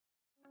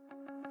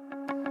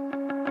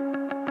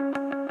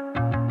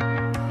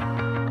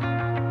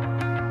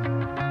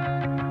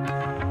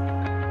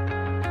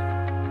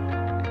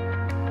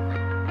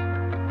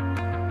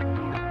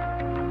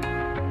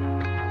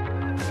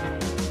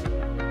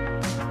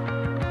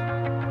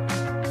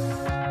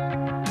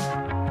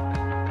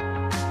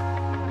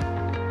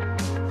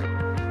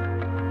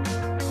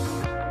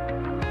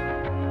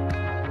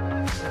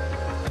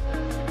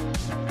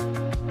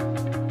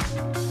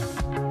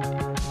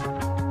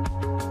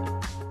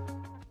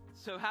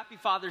So happy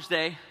Father's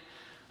Day.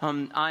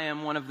 I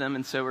am one of them,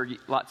 and so are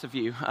lots of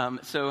you.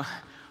 So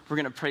we're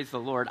going to praise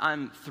the Lord.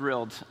 I'm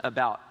thrilled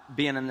about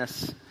being in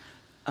this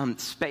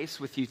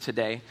space with you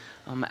today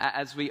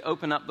as we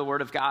open up the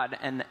Word of God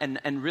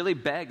and really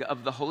beg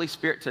of the Holy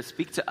Spirit to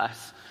speak to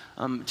us,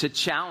 to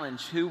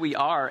challenge who we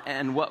are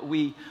and what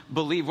we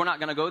believe. We're not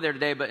going to go there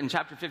today, but in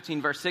chapter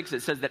 15, verse 6,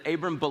 it says that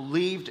Abram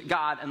believed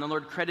God and the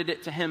Lord credited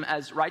it to him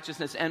as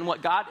righteousness. And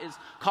what God is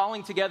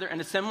calling together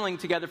and assembling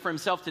together for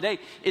himself today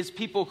is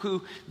people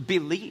who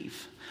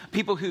believe.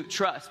 People who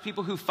trust,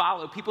 people who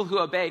follow, people who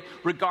obey,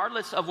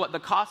 regardless of what the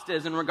cost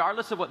is and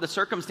regardless of what the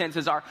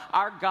circumstances are.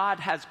 Our God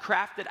has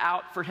crafted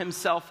out for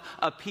himself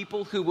a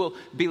people who will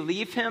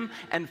believe him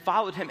and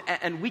follow him.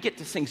 And we get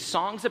to sing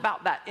songs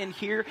about that in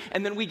here.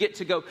 And then we get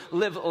to go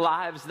live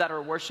lives that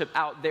are worship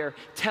out there,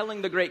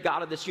 telling the great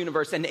God of this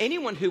universe and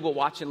anyone who will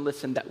watch and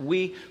listen that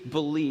we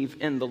believe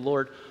in the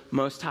Lord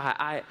Most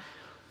High.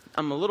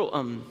 I'm a little,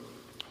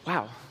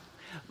 wow.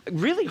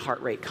 Really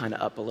heart rate kind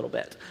of up a little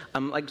bit.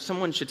 Like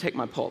someone should take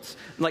my pulse.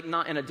 Like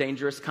not in a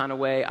dangerous kind of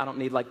way. I don't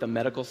need like the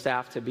medical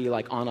staff to be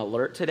like on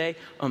alert today.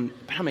 But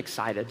I'm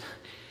excited.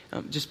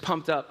 Just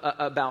pumped up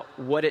about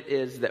what it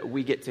is that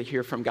we get to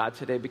hear from God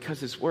today because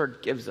his word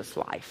gives us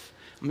life.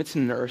 It's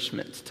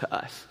nourishment to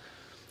us.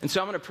 And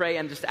so I'm going to pray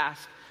and just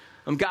ask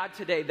God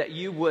today that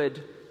you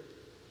would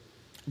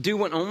do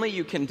what only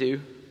you can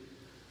do.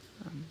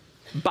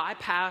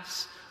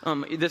 Bypass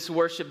this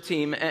worship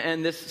team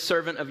and this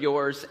servant of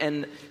yours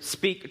and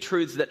speak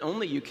truths that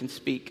only you can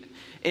speak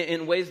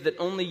in ways that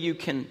only you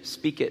can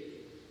speak it.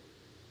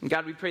 And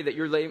God, we pray that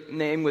your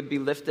name would be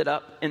lifted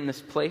up in this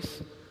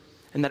place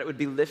and that it would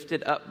be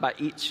lifted up by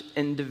each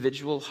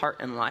individual heart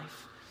and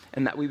life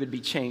and that we would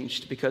be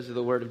changed because of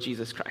the word of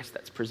Jesus Christ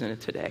that's presented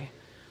today.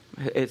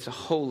 It's a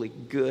holy,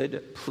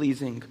 good,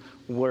 pleasing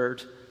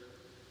word.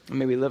 And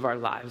may we live our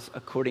lives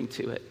according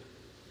to it.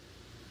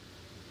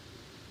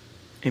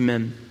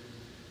 Amen.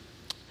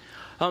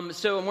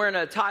 So I'm wearing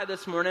a tie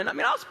this morning. I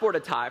mean, I'll sport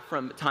a tie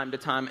from time to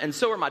time. And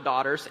so are my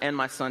daughters and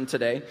my son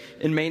today.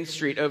 In Main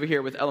Street over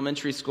here with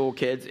elementary school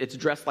kids, it's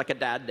dressed like a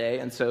dad day.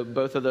 And so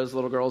both of those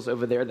little girls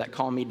over there that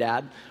call me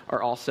dad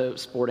are also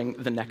sporting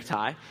the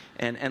necktie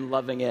and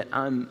loving it.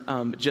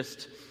 I'm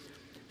just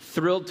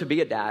thrilled to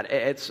be a dad.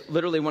 It's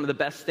literally one of the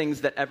best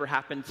things that ever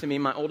happened to me.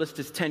 My oldest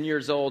is 10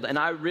 years old, and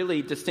I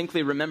really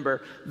distinctly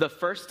remember the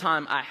first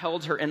time I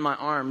held her in my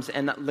arms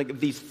and like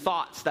these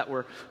thoughts that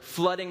were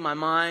flooding my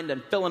mind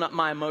and filling up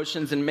my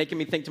emotions and making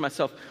me think to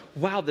myself,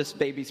 wow, this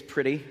baby's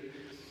pretty.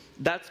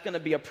 That's going to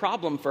be a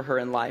problem for her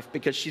in life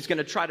because she's going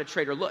to try to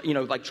trade her look,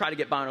 try to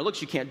get by on her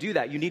looks. You can't do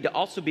that. You need to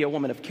also be a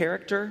woman of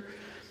character.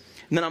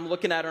 And then I'm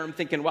looking at her and I'm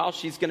thinking, wow,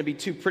 she's going to be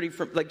too pretty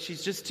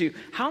she's just too,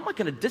 how am I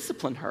going to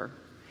discipline her?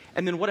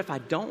 And then what if I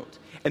don't?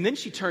 And then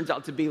she turns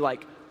out to be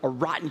like a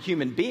rotten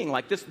human being.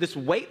 Like this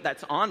weight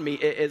that's on me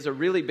is a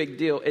really big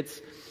deal.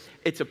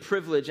 It's a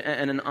privilege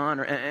and an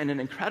honor and an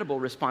incredible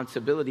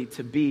responsibility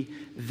to be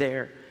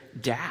their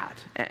dad.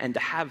 And to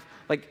have,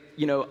 a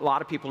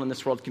lot of people in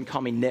this world can call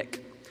me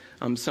Nick.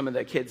 Some of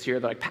the kids here,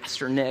 they're like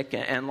Pastor Nick,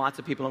 and lots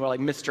of people are like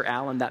Mr.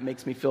 Allen. That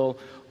makes me feel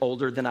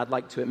older than I'd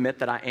like to admit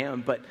that I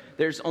am. But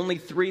there's only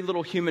 3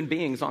 little human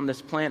beings on this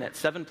planet,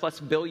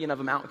 7+ billion of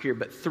them out here,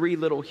 but 3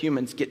 little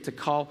humans get to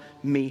call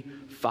me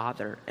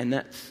Father. And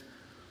that's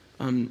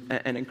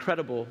an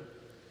incredible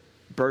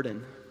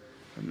burden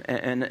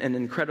and an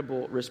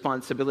incredible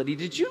responsibility.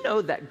 Did you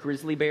know that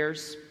grizzly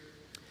bears,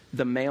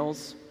 the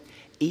males,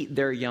 eat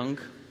their young?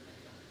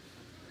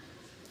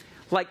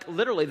 Like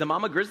literally the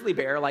mama grizzly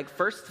bear,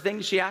 first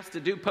thing she has to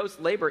do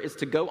post-labor is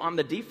to go on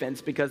the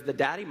defense because the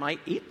daddy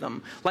might eat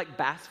them. Like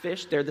bass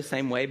fish, they're the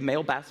same way.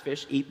 Male bass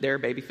fish eat their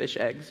baby fish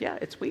eggs. Yeah,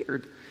 it's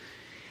weird.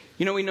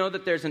 We know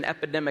that there's an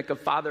epidemic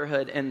of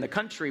fatherhood in the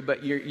country,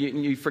 but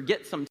you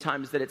forget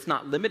sometimes that it's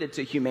not limited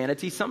to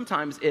humanity.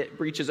 Sometimes it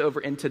reaches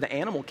over into the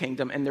animal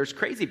kingdom, and there's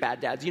crazy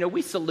bad dads.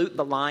 We salute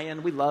the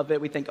lion. We love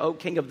it. We think, oh,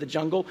 king of the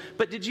jungle.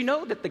 But did you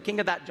know that the king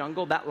of that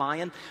jungle, that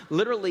lion,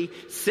 literally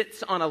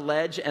sits on a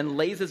ledge and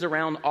lazes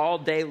around all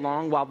day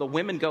long while the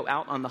women go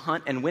out on the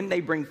hunt, and when they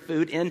bring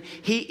food in,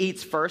 he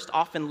eats first,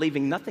 often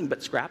leaving nothing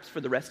but scraps for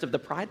the rest of the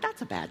pride?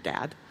 That's a bad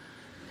dad.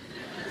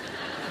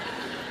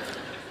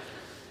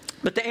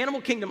 But the animal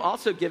kingdom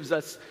also gives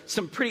us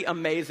some pretty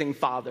amazing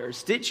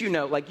fathers. Did you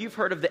know, you've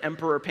heard of the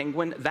emperor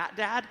penguin, that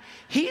dad?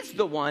 He's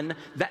the one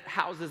that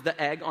houses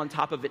the egg on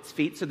top of its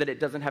feet so that it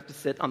doesn't have to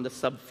sit on the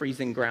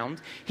sub-freezing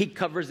ground. He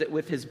covers it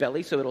with his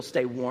belly so it'll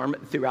stay warm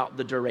throughout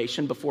the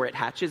duration before it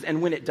hatches.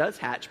 And when it does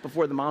hatch,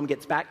 before the mom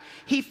gets back,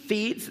 he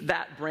feeds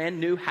that brand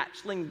new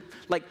hatchling,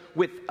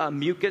 with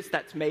mucus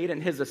that's made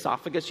in his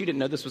esophagus. You didn't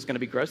know this was going to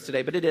be gross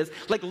today, but it is.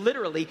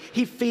 Literally,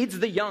 he feeds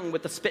the young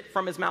with the spit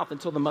from his mouth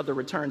until the mother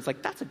returns.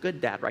 That's a good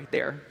dad right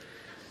there.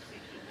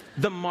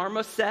 The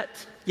marmoset,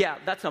 Yeah,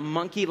 that's a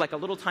monkey, like a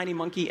little tiny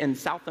monkey in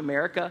South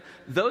America.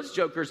 Those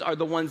jokers are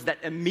the ones that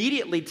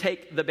immediately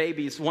take the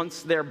babies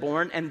once they're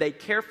born, and they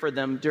care for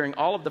them during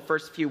all of the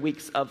first few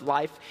weeks of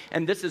life.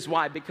 And this is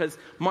why, because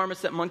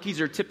marmoset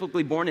monkeys are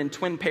typically born in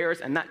twin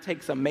pairs, and that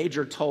takes a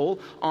major toll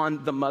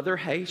on the mother.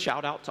 Hey,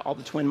 shout out to all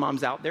the twin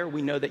moms out there.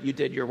 We know that you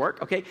did your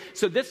work, okay?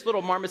 So this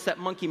little marmoset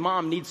monkey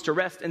mom needs to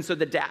rest, and so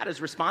the dad is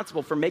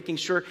responsible for making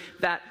sure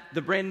that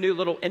the brand new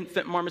little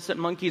infant marmoset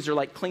monkeys are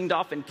like cleaned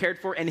off and cared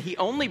for, and he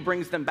only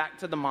brings them back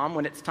to the mom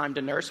when it's time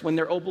to nurse. When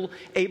they're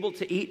able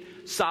to eat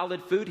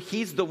solid food,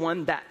 he's the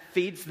one that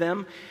feeds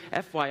them.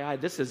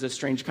 FYI, this is a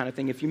strange kind of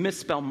thing. If you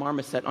misspell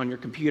marmoset on your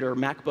computer,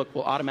 MacBook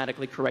will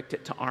automatically correct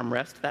it to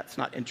armrest. That's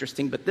not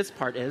interesting, but this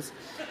part is.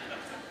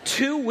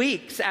 2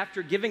 weeks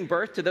after giving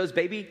birth to those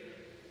baby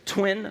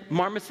twin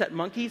marmoset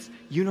monkeys,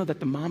 you know that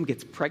the mom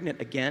gets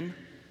pregnant again.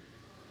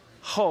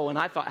 Oh, and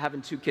I thought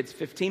having 2 kids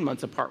 15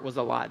 months apart was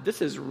a lot.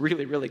 This is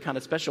really, really kind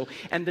of special.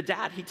 And the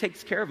dad, he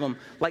takes care of them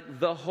like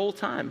the whole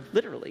time,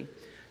 literally.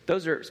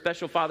 Those are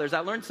special fathers. I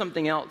learned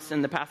something else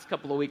in the past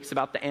couple of weeks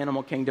about the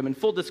animal kingdom. And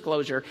full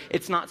disclosure,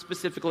 it's not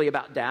specifically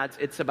about dads.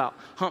 It's about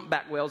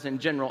humpback whales in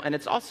general. And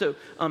it's also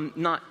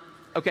not,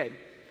 okay.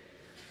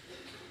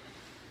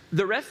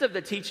 The rest of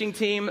the teaching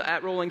team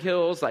at Rolling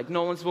Hills, like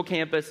Nolensville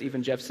campus,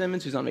 even Jeff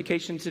Simmons, who's on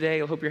vacation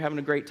today, I hope you're having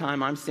a great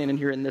time. I'm standing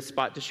here in this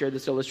spot to share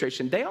this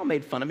illustration. They all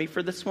made fun of me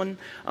for this one,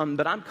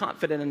 but I'm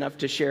confident enough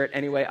to share it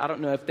anyway. I don't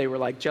know if they were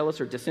like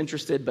jealous or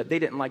disinterested, but they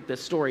didn't like this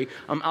story.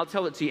 I'll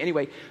tell it to you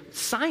anyway.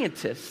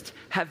 Scientists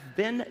have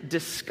been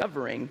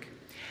discovering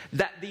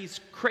that these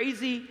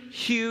crazy,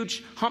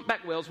 huge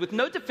humpback whales with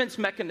no defense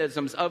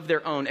mechanisms of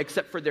their own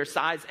except for their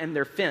size and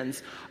their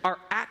fins are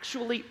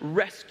actually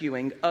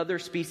rescuing other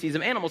species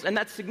of animals. And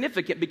that's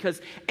significant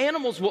because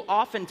animals will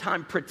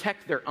oftentimes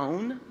protect their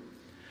own,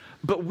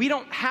 but we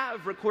don't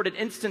have recorded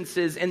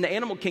instances in the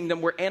animal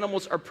kingdom where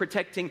animals are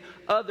protecting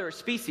other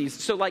species.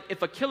 So like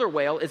if a killer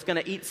whale is going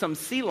to eat some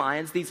sea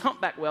lions, these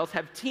humpback whales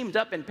have teamed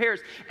up in pairs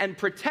and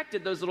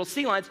protected those little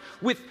sea lions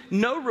with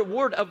no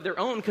reward of their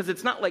own, because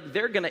it's not like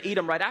they're going to eat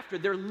them right after.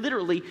 They're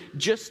literally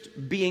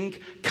just being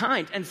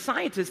kind. And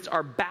scientists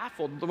are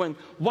baffled when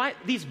why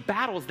these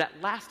battles that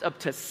last up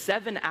to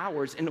 7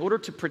 hours in order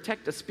to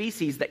protect a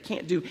species that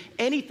can't do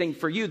anything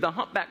for you. The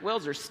humpback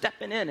whales are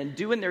stepping in and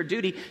doing their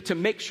duty to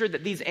make sure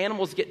that these animals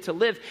get to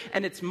live.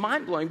 And it's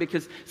mind-blowing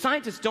because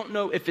scientists don't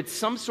know if it's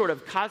some sort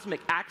of cosmic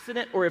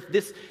accident or if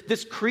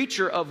this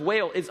creature of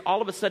whale is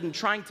all of a sudden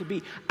trying to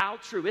be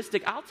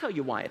altruistic. I'll tell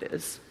you why it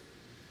is.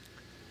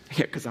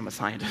 Yeah, because I'm a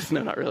scientist.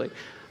 No, not really.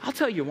 I'll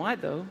tell you why,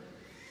 though.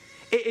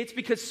 It's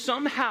because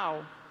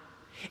somehow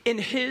in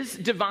his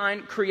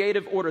divine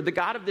creative order, the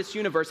God of this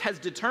universe has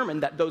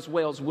determined that those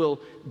whales will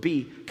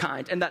be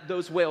kind and that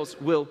those whales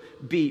will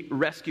be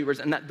rescuers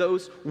and that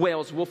those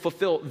whales will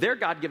fulfill their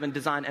God-given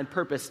design and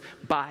purpose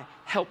by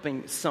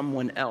helping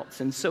someone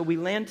else. And so we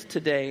land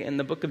today in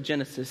the book of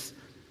Genesis,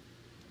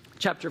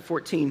 chapter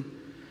 14,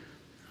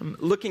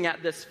 looking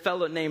at this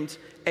fellow named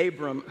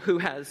Abram who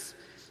has,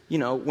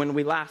 when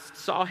we last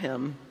saw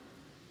him,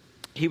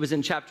 he was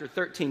in chapter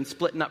 13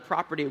 splitting up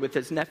property with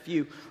his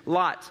nephew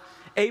Lot.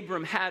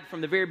 Abram had from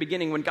the very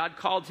beginning, when God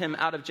called him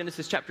out of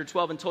Genesis chapter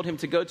 12 and told him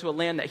to go to a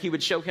land that he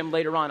would show him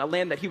later on, a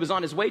land that he was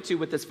on his way to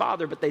with his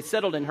father, but they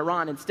settled in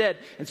Haran instead.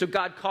 And so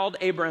God called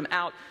Abram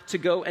out to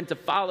go and to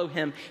follow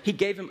him. He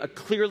gave him a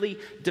clearly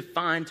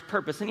defined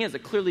purpose, and he has a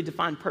clearly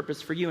defined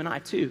purpose for you and I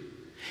too.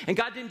 And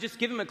God didn't just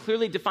give him a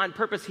clearly defined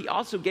purpose, he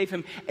also gave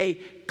him a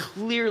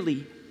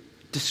clearly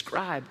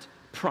described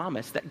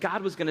promise that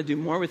God was going to do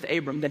more with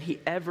Abram than he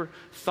ever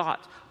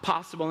thought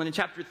possible. And in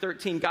chapter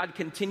 13, God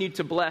continued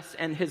to bless,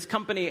 and his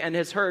company and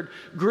his herd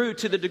grew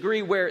to the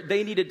degree where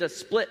they needed to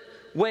split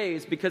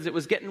ways because it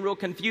was getting real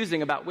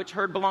confusing about which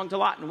herd belonged to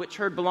Lot and which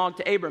herd belonged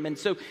to Abram. And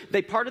so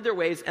they parted their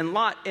ways, and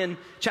Lot, in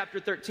chapter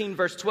 13,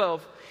 verse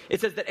 12, it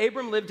says that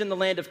Abram lived in the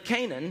land of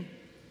Canaan,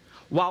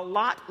 while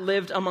Lot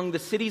lived among the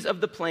cities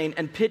of the plain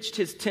and pitched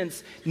his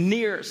tents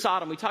near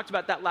Sodom. We talked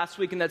about that last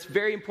week, and that's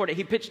very important.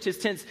 He pitched his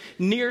tents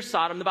near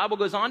Sodom. The Bible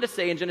goes on to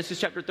say in Genesis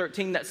chapter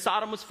 13 that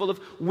Sodom was full of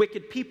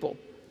wicked people.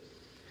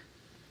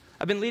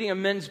 I've been leading a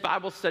men's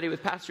Bible study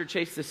with Pastor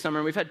Chase this summer,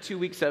 and we've had 2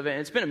 weeks of it,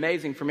 and it's been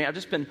amazing for me. I've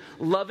just been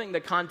loving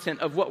the content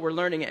of what we're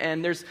learning,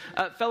 and there's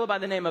a fellow by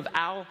the name of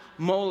Al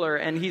Mohler,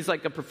 and he's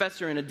like a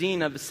professor and a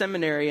dean of a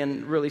seminary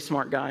and really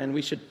smart guy, and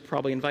we should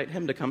probably invite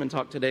him to come and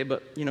talk today,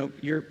 but,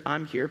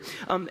 I'm here.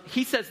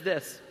 He says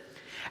this: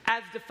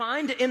 as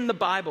defined in the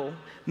Bible,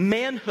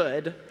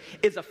 manhood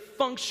is a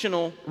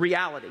functional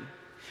reality.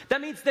 That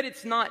means that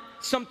it's not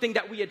something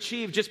that we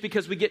achieve just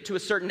because we get to a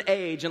certain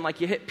age and like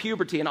you hit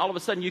puberty and all of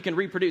a sudden you can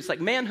reproduce. Like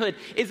manhood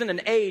isn't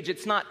an age,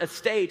 it's not a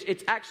stage,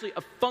 it's actually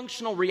a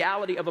functional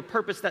reality of a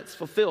purpose that's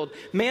fulfilled.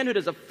 Manhood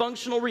is a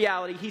functional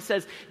reality, he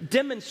says,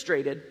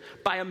 demonstrated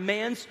by a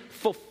man's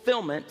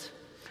fulfillment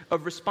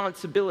of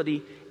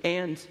responsibility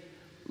and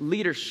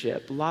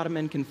leadership. A lot of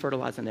men can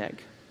fertilize an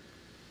egg.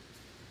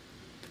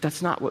 But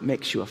that's not what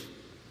makes you a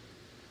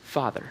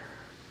father.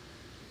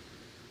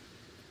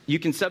 You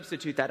can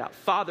substitute that out.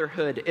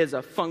 Fatherhood is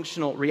a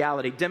functional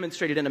reality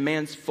demonstrated in a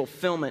man's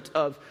fulfillment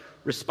of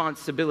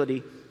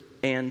responsibility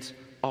and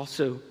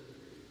also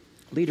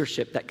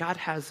leadership, that God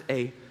has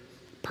a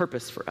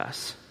purpose for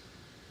us.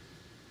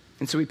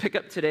 And so we pick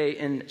up today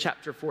in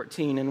chapter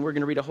 14, and we're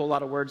going to read a whole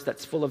lot of words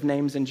that's full of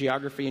names and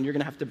geography, and you're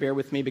going to have to bear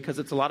with me because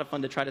it's a lot of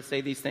fun to try to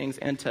say these things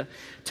and to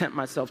tempt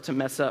myself to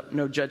mess up.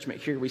 No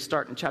judgment here. We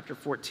start in chapter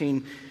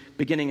 14,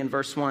 beginning in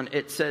verse 1.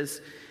 It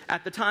says,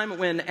 "At the time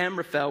when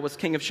Amraphel was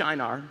king of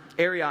Shinar,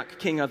 Arioch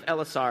king of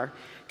Elasar,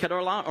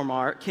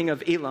 Kedorlaomer king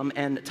of Elam,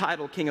 and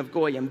Tidal king of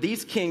Goyim,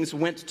 these kings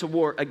went to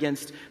war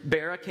against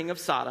Bera king of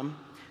Sodom,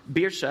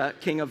 Birsha,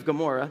 king of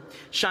Gomorrah,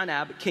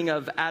 Shinab, king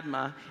of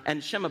Admah,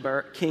 and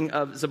Shemaber, king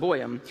of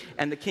Zeboim,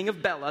 and the king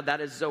of Bela,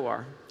 that is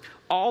Zoar.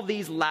 All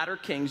these latter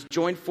kings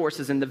joined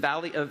forces in the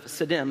valley of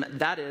Siddim,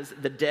 that is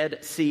the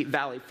Dead Sea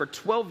Valley. For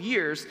 12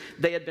 years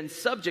they had been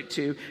subject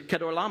to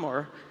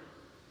Kedorlaomer,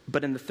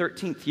 but in the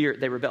 13th year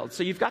they rebelled."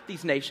 So you've got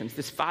these nations,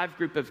 this 5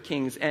 group of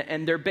kings,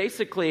 and they're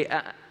basically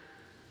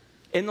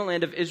in the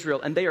land of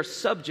Israel, and they are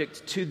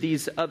subject to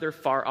these other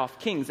far-off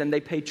kings, and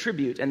they pay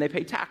tribute, and they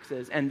pay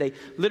taxes, and they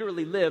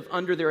literally live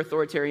under their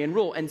authoritarian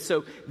rule. And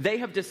so they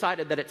have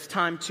decided that it's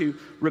time to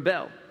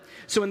rebel.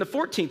 So in the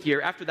 14th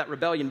year, after that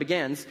rebellion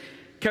begins,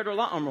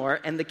 Kedorlaomer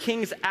and the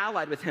kings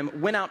allied with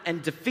him went out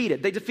and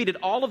defeated. They defeated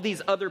all of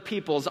these other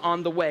peoples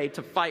on the way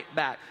to fight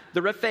back.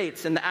 The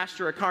Rephaites and the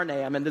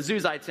Ashtarokarnaim and the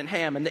Zuzites in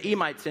Ham and the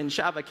Emites in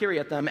Shaveh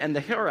Kiriathim and the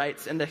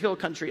Horites in the hill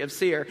country of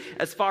Seir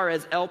as far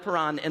as El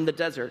Paran in the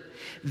desert.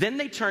 Then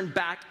they turned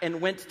back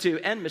and went to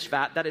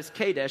En-Mishpat, that is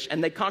Kadesh,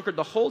 and they conquered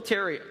the whole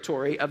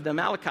territory of the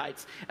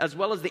Amalekites as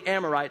well as the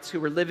Amorites who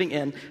were living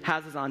in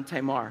Hazazon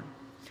Tamar.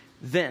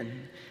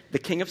 Then the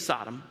king of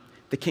Sodom,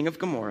 the king of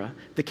Gomorrah,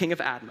 the king of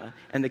Admah,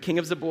 and the king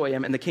of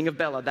Zeboim, and the king of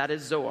Bela, that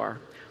is Zoar,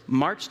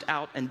 marched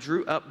out and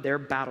drew up their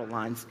battle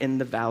lines in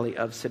the valley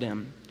of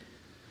Siddim.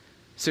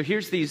 So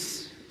here's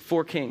these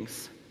 4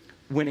 kings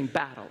winning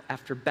battle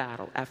after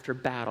battle after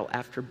battle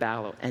after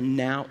battle, and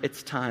now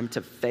it's time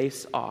to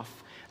face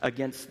off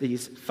against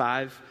these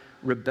 5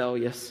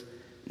 rebellious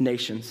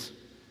nations.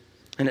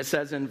 And it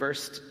says in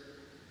verse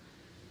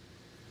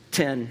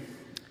 10,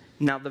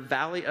 "Now the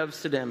valley of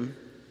Siddim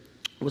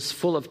was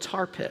full of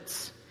tar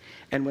pits,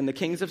 and when the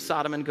kings of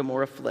Sodom and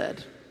Gomorrah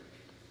fled,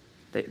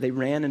 they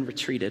ran and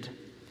retreated.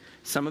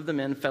 Some of the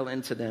men fell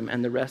into them,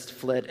 and the rest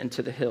fled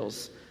into the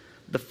hills.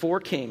 The 4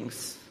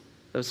 kings,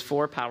 those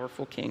 4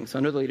 powerful kings,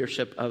 under the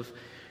leadership of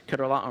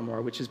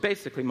Kedorlaomer, which is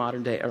basically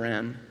modern-day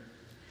Iran,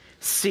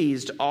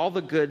 seized all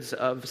the goods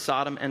of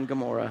Sodom and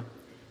Gomorrah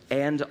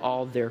and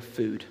all their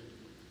food."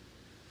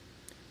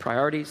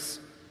 Priorities,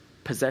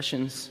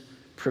 possessions,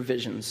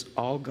 provisions,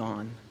 all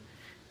gone.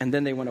 And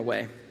then they went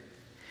away.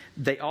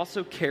 They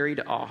also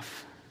carried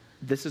off,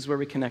 this is where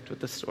we connect with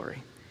the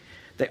story.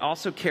 They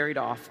also carried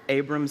off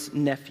Abram's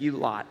nephew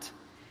Lot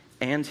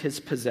and his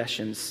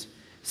possessions,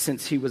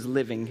 since he was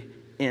living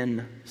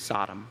in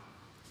Sodom.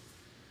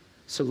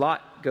 So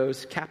Lot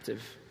goes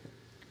captive.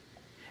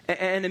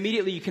 And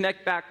immediately you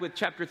connect back with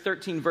chapter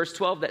 13, verse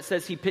 12, that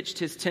says he pitched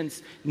his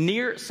tents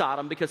near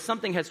Sodom because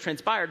something has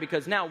transpired,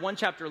 because now 1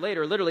 chapter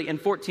later, literally in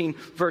 14,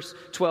 verse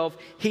 12,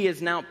 he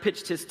has now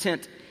pitched his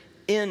tent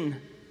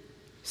in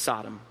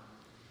Sodom.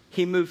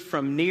 He moved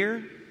from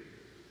near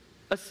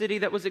a city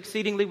that was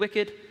exceedingly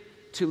wicked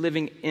to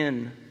living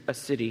in a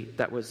city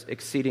that was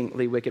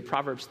exceedingly wicked.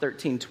 Proverbs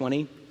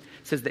 13:20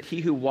 says that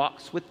he who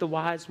walks with the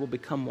wise will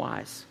become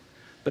wise,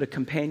 but a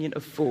companion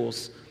of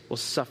fools will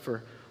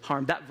suffer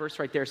harm. That verse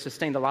right there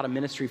sustained a lot of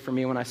ministry for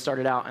me when I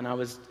started out and I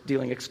was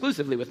dealing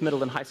exclusively with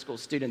middle and high school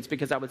students,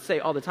 because I would say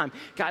all the time,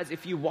 guys,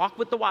 if you walk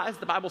with the wise,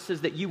 the Bible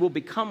says that you will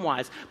become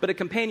wise. But a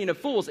companion of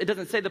fools, it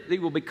doesn't say that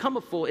you will become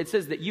a fool. It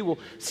says that you will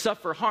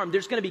suffer harm.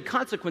 There's going to be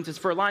consequences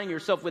for aligning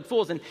yourself with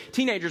fools. And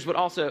teenagers would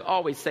also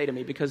always say to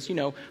me, because you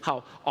know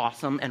how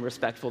awesome and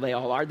respectful they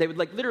all are, they would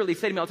literally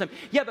say to me all the time,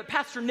 "Yeah, but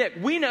Pastor Nick,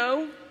 we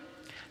know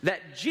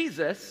that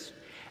Jesus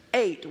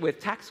ate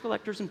with tax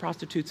collectors and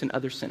prostitutes and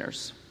other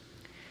sinners."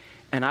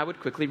 And I would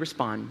quickly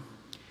respond,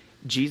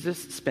 Jesus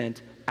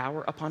spent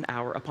hour upon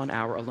hour upon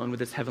hour alone with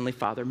his heavenly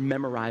Father,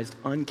 memorized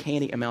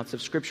uncanny amounts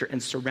of scripture,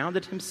 and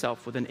surrounded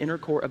himself with an inner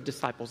core of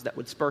disciples that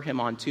would spur him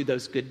on to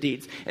those good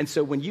deeds. And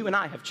so when you and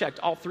I have checked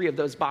all 3 of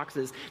those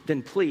boxes,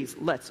 then please,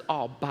 let's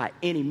all, by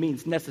any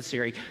means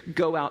necessary,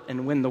 go out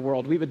and win the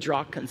world. We would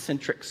draw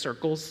concentric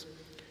circles.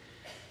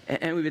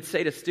 And we would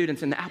say to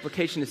students, and the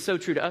application is so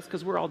true to us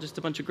because we're all just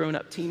a bunch of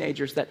grown-up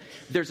teenagers, that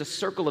there's a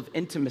circle of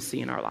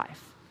intimacy in our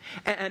life.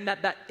 And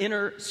that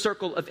inner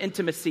circle of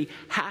intimacy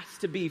has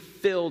to be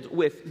filled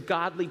with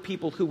godly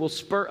people who will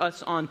spur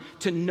us on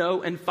to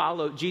know and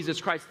follow Jesus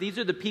Christ. These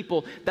are the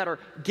people that are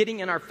getting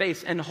in our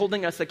face and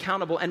holding us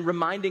accountable and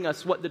reminding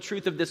us what the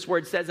truth of this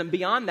word says. And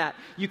beyond that,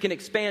 you can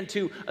expand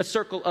to a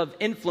circle of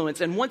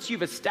influence. And once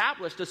you've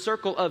established a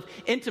circle of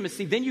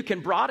intimacy, then you can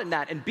broaden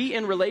that and be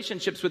in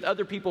relationships with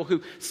other people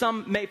who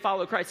some may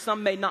follow Christ,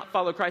 some may not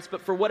follow Christ,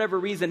 but for whatever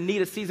reason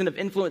need a season of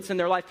influence in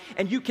their life.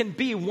 And you can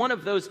be one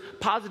of those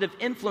positive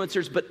influences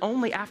influencers, but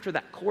only after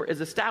that core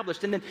is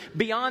established. And then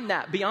beyond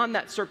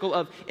that circle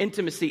of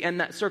intimacy and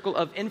that circle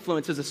of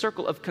influence is a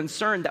circle of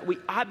concern that we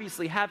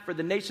obviously have for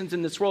the nations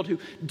in this world who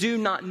do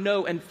not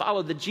know and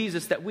follow the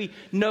Jesus that we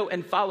know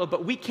and follow.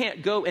 But we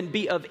can't go and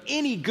be of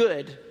any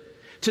good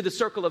to the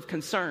circle of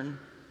concern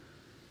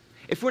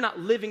if we're not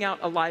living out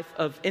a life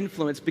of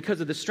influence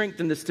because of the strength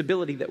and the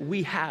stability that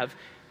we have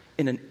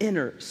in an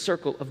inner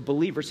circle of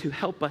believers who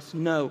help us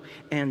know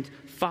and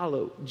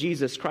follow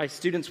Jesus Christ.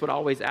 Students would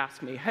always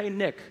ask me, hey,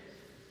 Nick,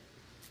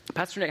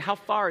 Pastor Nick, how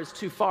far is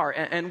too far?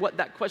 And what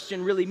that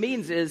question really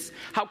means is,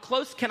 how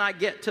close can I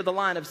get to the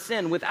line of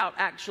sin without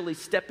actually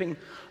stepping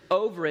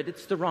over it?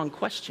 It's the wrong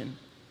question.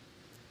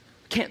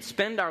 Can't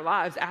spend our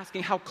lives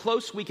asking how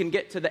close we can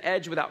get to the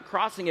edge without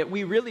crossing it.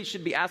 We really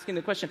should be asking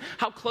the question,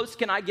 how close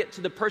can I get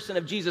to the person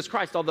of Jesus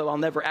Christ, although I'll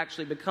never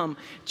actually become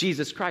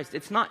Jesus Christ?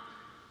 It's not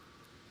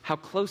how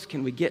close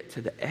can we get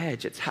to the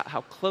edge. It's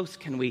how close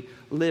can we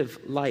live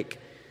like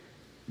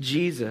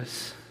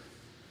Jesus.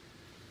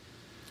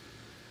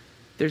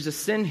 There's a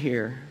sin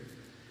here,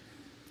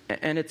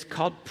 and it's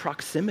called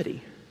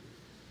proximity.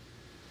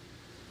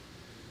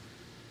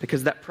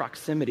 Because that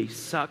proximity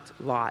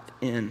sucked Lot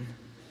in.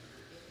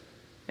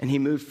 And he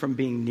moved from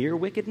being near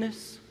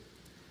wickedness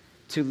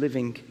to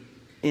living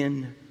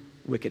in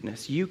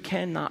wickedness. You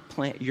cannot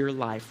plant your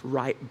life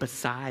right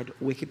beside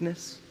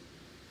wickedness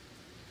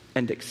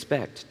and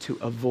expect to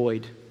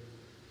avoid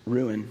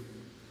ruin.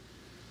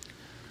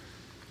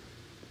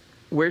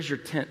 Where's your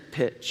tent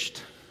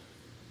pitched?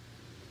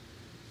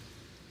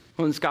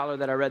 One scholar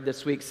that I read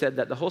this week said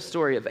that the whole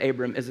story of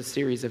Abram is a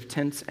series of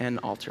tents and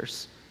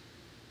altars.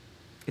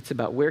 It's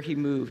about where he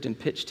moved and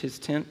pitched his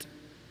tent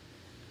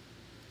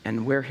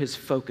and where his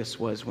focus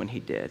was when he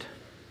did.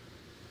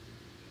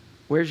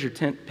 Where's your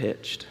tent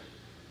pitched?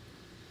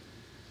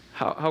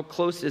 How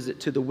close is it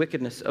to the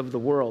wickedness of the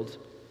world?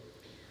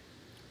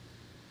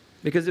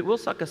 Because it will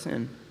suck us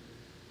in.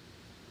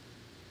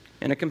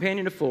 And a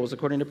companion of fools,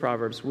 according to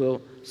Proverbs, will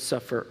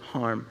suffer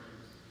harm.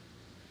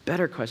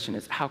 Better question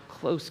is, how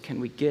close can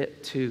we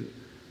get to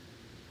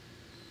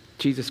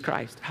Jesus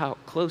Christ? How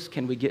close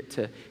can we get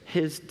to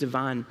his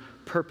divine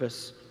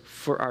purpose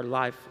for our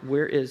life?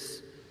 Where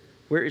is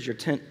your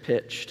tent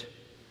pitched?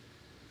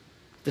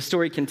 The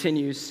story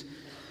continues.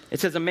 It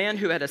says, a man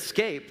who had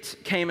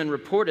escaped came and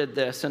reported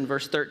this in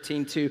verse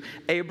 13 to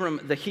Abram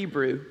the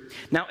Hebrew.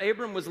 Now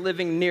Abram was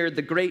living near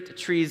the great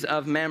trees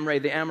of Mamre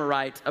the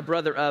Amorite, a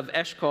brother of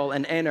Eshcol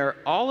and Aner,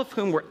 all of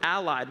whom were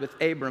allied with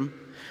Abram.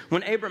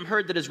 When Abram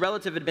heard that his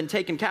relative had been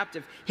taken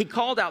captive, he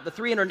called out the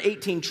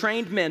 318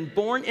 trained men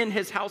born in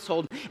his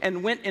household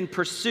and went in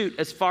pursuit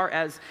as far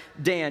as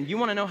Dan. You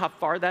want to know how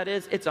far that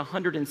is? It's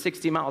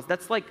 160 miles.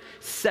 That's like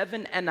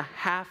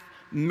 7.5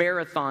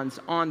 marathons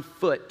on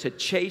foot to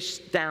chase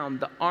down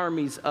the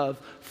armies of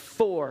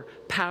 4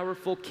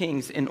 powerful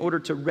kings in order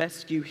to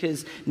rescue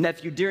his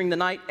nephew. During the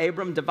night,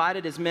 Abram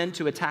divided his men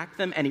to attack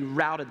them, and he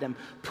routed them,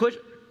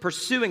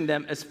 pursuing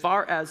them as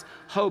far as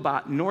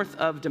Hobah, north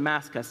of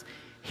Damascus.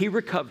 He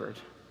recovered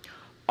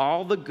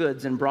all the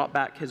goods and brought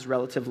back his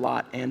relative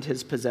Lot and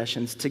his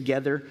possessions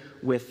together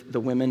with the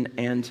women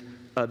and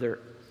other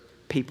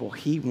people.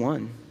 He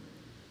won.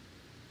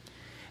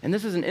 And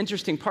this is an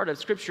interesting part of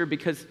Scripture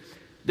because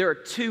there are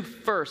 2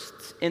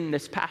 firsts in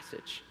this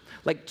passage,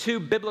 like 2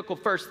 biblical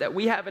firsts that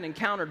we haven't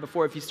encountered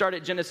before. If you start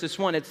at Genesis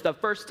 1, it's the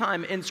first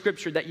time in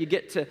Scripture that you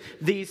get to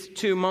these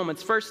 2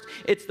 moments. First,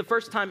 it's the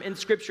first time in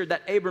Scripture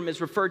that Abram is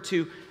referred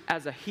to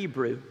as a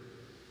Hebrew.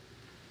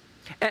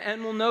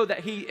 And we'll know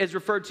that he is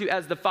referred to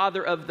as the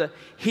father of the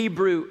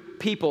Hebrew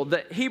people.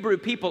 The Hebrew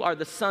people are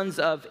the sons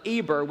of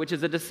Eber, which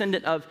is a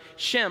descendant of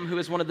Shem, who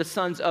is one of the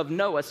sons of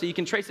Noah. So you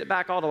can trace it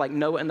back all to like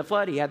Noah and the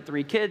flood. He had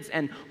 3 kids,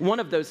 and one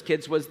of those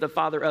kids was the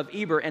father of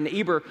Eber, and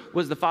Eber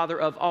was the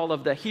father of all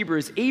of the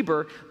Hebrews.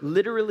 Eber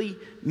literally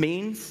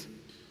means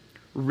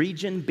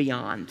region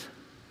beyond,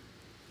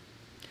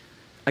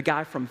 a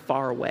guy from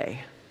far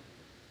away.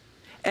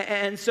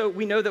 And so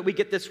we know that we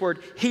get this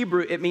word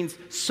Hebrew. It means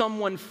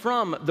someone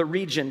from the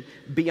region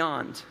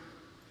beyond.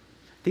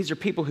 These are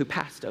people who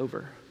passed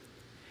over,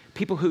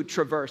 people who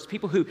traversed,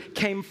 people who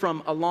came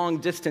from a long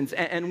distance.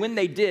 And when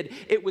they did,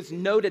 it was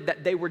noted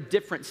that they were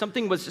different.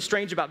 Something was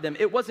strange about them.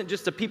 It wasn't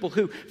just a people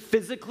who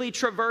physically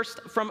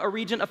traversed from a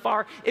region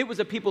afar. It was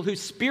a people who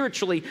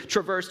spiritually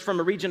traversed from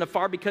a region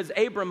afar, because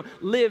Abram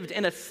lived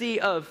in a sea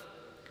of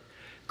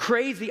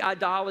crazy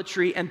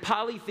idolatry and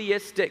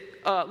polytheistic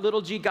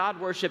little g God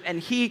worship, and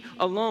he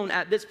alone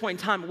at this point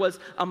in time was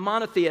a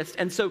monotheist.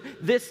 And so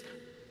this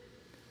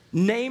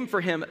name for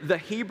him, the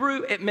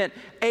Hebrew, it meant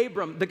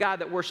Abram, the guy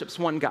that worships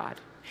one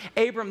God.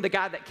 Abram, the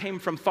guy that came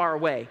from far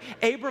away.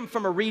 Abram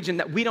from a region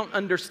that we don't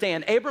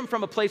understand. Abram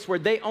from a place where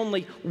they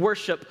only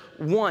worship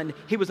one.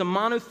 He was a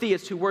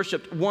monotheist who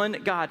worshiped one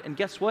God. And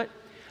guess what?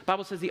 The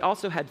Bible says he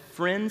also had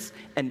friends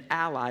and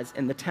allies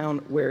in the town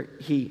where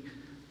he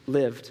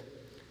lived.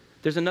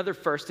 There's another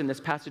first in this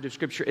passage of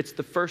Scripture. It's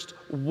the first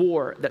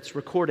war that's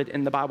recorded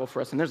in the Bible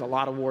for us. And there's a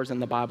lot of wars in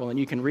the Bible, and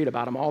you can read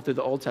about them all through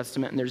the Old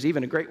Testament. And there's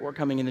even a great war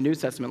coming in the New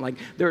Testament. Like,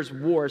 there's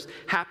wars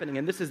happening,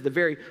 and this is the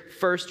very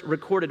first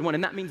recorded one.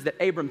 And that means that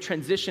Abram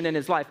transitioned in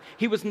his life.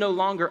 He was no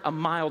longer a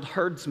mild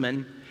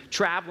herdsman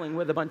traveling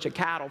with a bunch of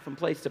cattle from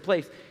place to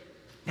place.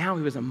 Now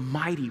he was a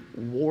mighty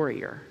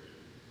warrior.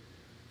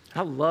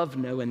 I love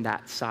knowing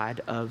that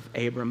side of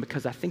Abram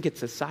because I think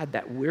it's a side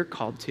that we're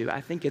called to. I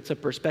think it's a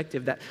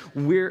perspective that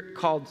we're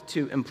called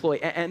to employ.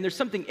 And there's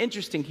something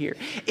interesting here.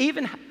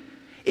 Even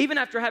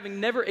after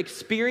having never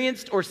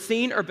experienced or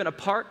seen or been a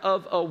part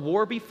of a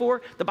war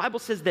before, the Bible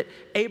says that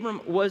Abram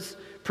was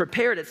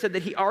prepared. It said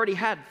that he already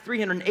had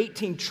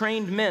 318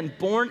 trained men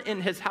born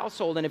in his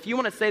household. And if you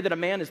want to say that a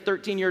man is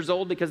 13 years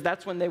old because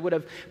that's when they would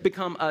have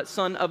become a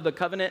son of the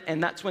covenant,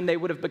 and that's when they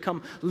would have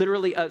become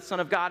literally a son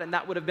of God, and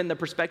that would have been the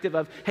perspective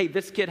of, hey,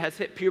 this kid has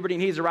hit puberty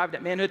and he's arrived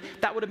at manhood,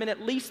 that would have been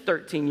at least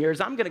 13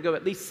 years. I'm going to go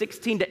at least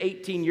 16 to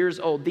 18 years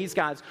old. These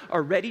guys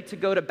are ready to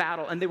go to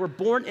battle, and they were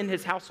born in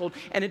his household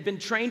and had been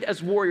trained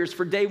as warriors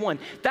for day one.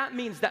 That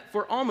means that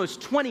for almost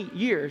 20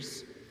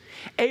 years,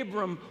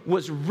 Abram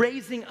was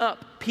raising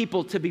up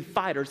people to be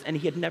fighters, and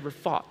he had never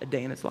fought a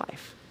day in his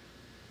life.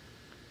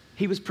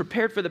 He was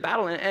prepared for the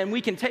battle, and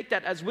we can take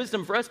that as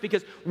wisdom for us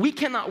because we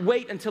cannot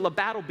wait until a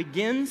battle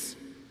begins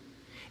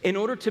in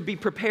order to be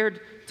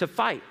prepared to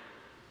fight.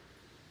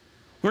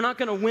 We're not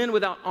going to win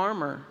without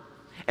armor,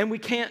 and we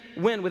can't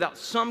win without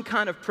some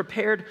kind of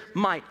prepared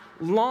might.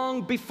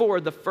 Long before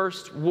the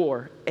first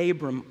war,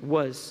 Abram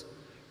was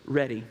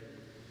ready.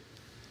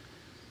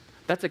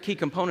 That's a key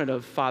component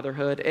of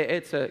fatherhood.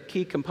 It's a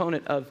key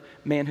component of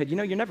manhood. You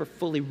know, you're never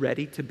fully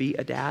ready to be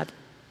a dad.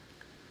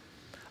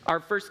 Our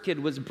first kid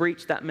was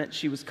breech. That meant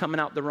she was coming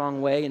out the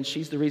wrong way, and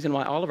she's the reason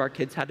why all of our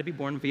kids had to be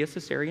born via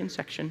cesarean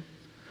section.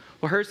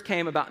 Well, hers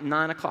came about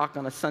 9 o'clock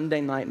on a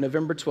Sunday night,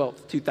 November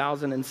 12th,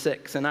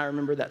 2006, and I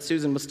remember that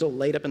Susan was still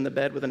laid up in the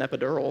bed with an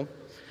epidural,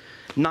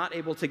 not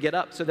able to get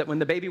up, so that when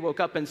the baby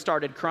woke up and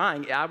started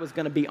crying, I was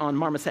going to be on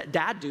marmoset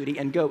dad duty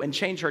and go and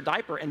change her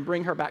diaper and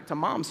bring her back to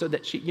mom so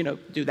that she,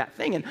 do that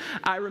thing. And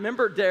I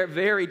remember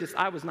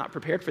I was not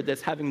prepared for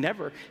this, having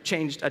never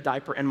changed a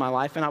diaper in my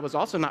life, and I was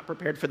also not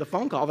prepared for the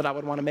phone call that I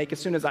would want to make as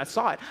soon as I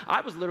saw it. I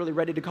was literally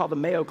ready to call the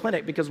Mayo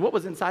Clinic because what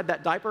was inside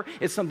that diaper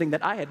is something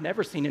that I had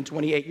never seen in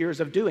 28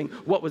 years of doing.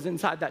 What was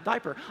inside that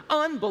diaper?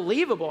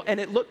 Unbelievable. And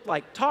it looked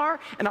like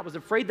tar, and I was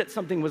afraid that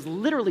something was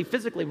literally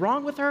physically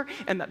wrong with her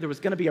and that there was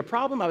going to be a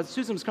problem.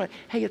 Susan was going,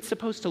 hey, it's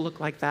supposed to look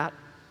like that.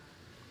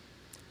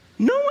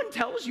 No one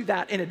tells you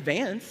that in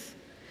advance.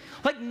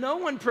 Like, no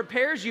one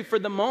prepares you for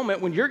the moment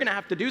when you're going to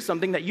have to do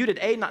something that you did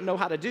A, not know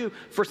how to do,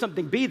 for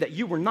something B, that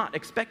you were not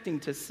expecting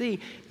to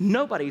see.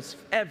 Nobody's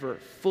ever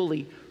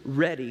fully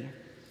ready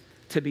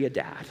to be a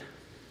dad.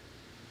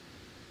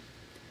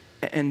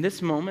 And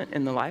this moment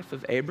in the life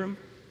of Abram,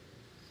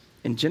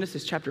 in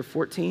Genesis chapter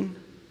 14,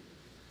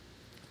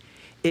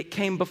 it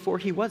came before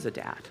he was a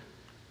dad.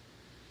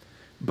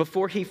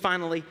 Before he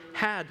finally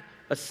had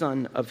a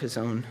son of his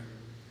own.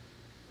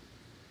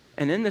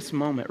 And in this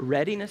moment,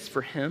 readiness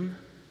for him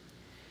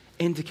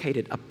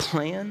indicated a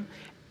plan,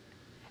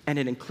 and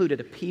it included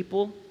a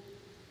people.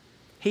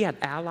 He had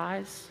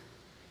allies.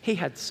 He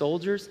had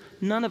soldiers.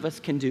 None of us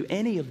can do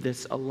any of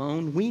this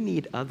alone. We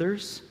need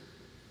others.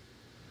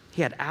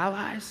 He had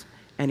allies,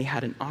 and he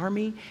had an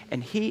army,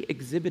 and he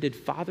exhibited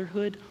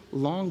fatherhood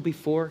long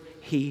before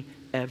he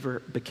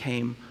ever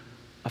became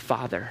a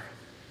father.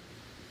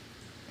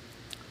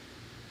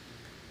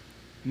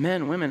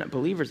 Men, women,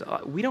 believers,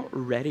 we don't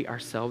ready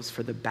ourselves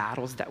for the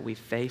battles that we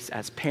face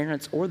as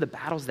parents or the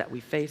battles that we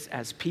face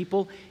as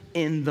people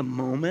in the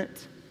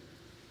moment.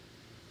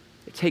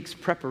 It takes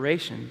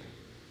preparation,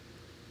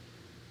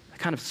 a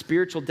kind of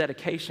spiritual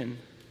dedication,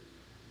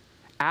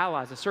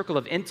 allies, a circle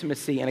of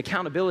intimacy and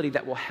accountability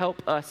that will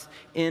help us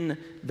in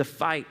the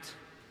fight.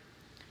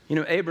 You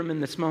know, Abram in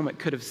this moment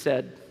could have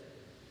said,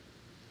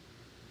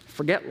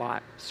 forget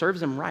Lot, serves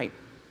him right.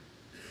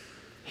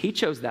 He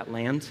chose that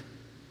land.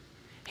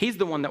 He's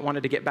the one that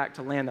wanted to get back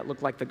to land that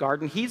looked like the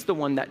garden. He's the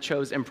one that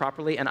chose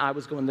improperly, and I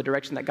was going the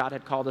direction that God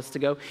had called us to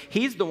go.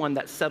 He's the one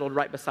that settled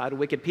right beside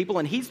wicked people,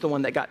 and he's the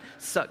one that got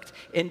sucked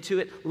into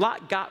it.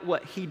 Lot got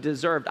what he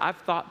deserved. I've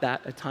thought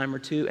that a time or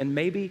two, and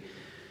maybe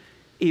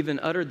even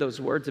uttered those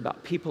words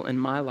about people in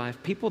my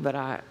life, people that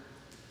I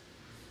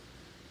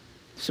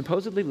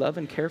supposedly love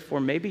and care for.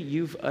 Maybe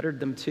you've uttered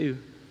them too.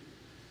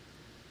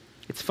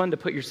 It's fun to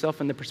put yourself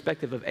in the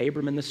perspective of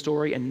Abram in the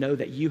story and know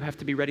that you have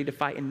to be ready to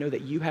fight and know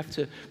that you have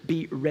to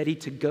be ready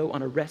to go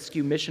on a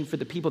rescue mission for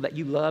the people that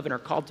you love and are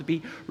called to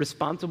be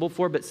responsible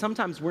for. But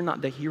sometimes we're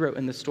not the hero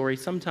in the story.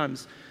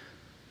 Sometimes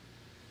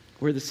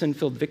we're the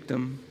sin-filled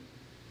victim.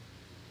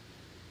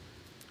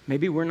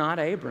 Maybe we're not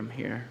Abram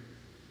here.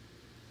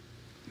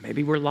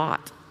 Maybe we're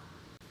Lot.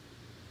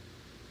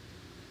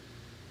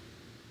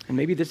 And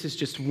maybe this is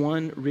just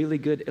one really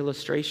good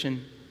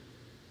illustration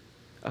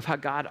of how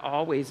God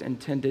always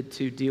intended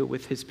to deal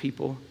with his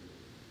people,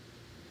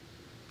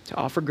 to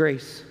offer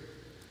grace,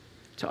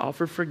 to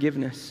offer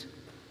forgiveness,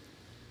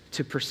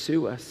 to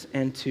pursue us,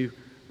 and to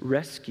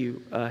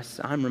rescue us.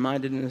 I'm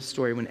reminded in the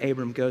story when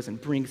Abram goes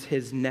and brings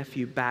his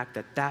nephew back,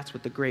 that's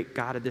what the great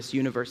God of this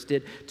universe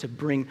did to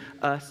bring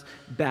us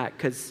back,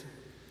 because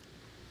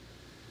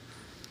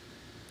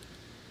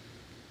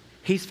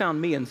he's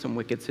found me in some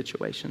wicked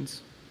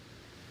situations.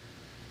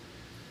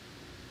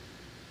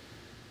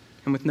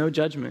 And with no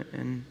judgment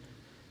and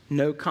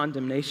no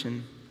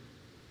condemnation,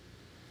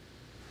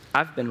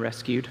 I've been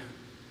rescued.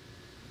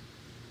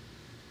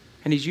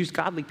 And he's used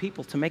godly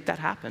people to make that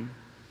happen.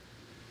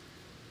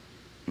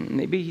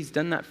 Maybe he's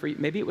done that for you.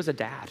 Maybe it was a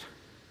dad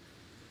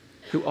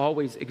who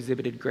always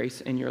exhibited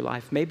grace in your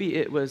life. Maybe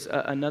it was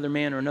another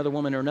man or another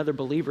woman or another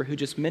believer who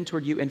just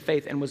mentored you in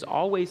faith and was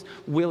always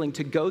willing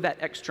to go that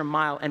extra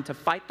mile and to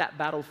fight that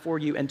battle for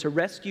you and to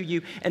rescue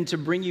you and to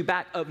bring you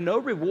back of no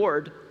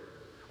reward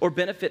or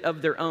benefit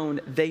of their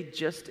own. They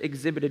just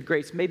exhibited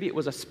grace. Maybe it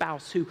was a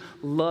spouse who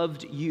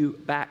loved you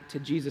back to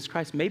Jesus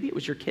Christ. Maybe it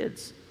was your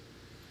kids.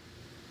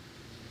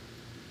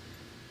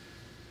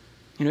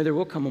 You know, there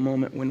will come a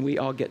moment when we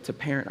all get to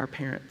parent our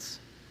parents.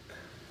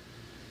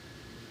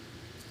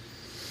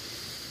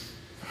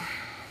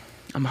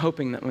 I'm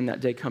hoping that when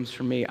that day comes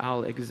for me,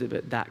 I'll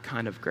exhibit that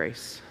kind of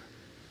grace.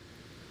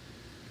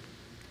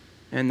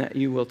 And that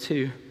you will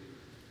too.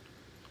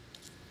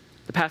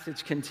 The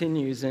passage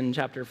continues in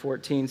chapter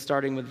 14,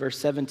 starting with verse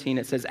 17.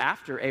 It says,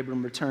 after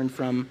Abram returned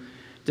from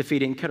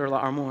defeating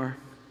Kedorlaomer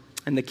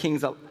and the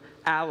kings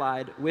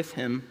allied with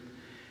him,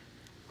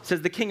 it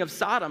says the king of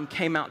Sodom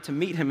came out to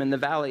meet him in the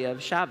valley of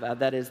Shaveh,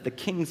 that is the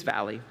king's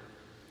valley.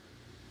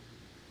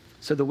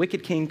 So the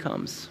wicked king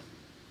comes.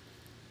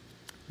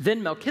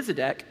 Then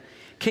Melchizedek,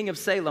 king of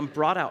Salem,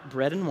 brought out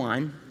bread and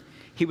wine.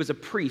 He was a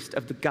priest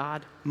of the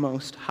God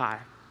Most High.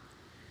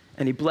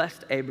 And he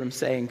blessed Abram,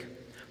 saying,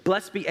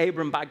 blessed be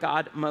Abram by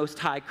God Most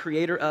High,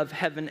 creator of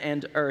heaven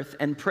and earth,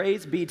 and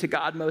praise be to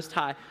God Most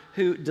High,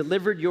 who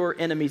delivered your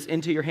enemies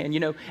into your hand. You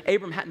know,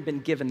 Abram hadn't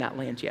been given that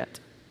land yet.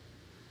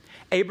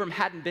 Abram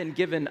hadn't been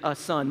given a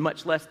son,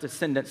 much less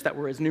descendants that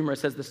were as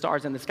numerous as the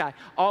stars in the sky.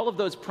 All of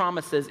those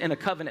promises in a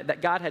covenant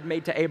that God had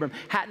made to Abram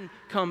hadn't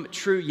come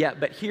true yet.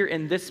 But here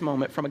in this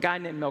moment, from a guy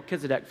named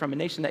Melchizedek, from a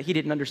nation that he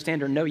didn't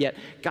understand or know yet,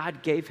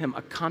 God gave him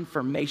a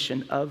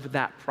confirmation of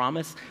that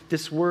promise.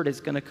 This word is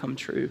going to come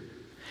true.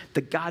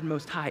 The God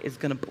Most High is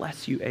going to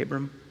bless you,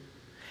 Abram.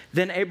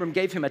 Then Abram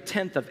gave him a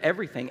tenth of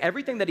everything.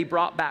 Everything that he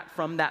brought back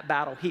from that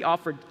battle, he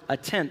offered a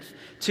tenth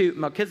to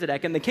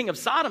Melchizedek. And the king of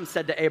Sodom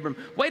said to Abram,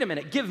 wait a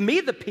minute, give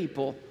me the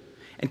people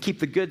and keep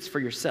the goods for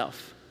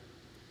yourself.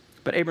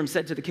 But Abram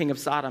said to the king of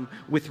Sodom,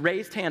 with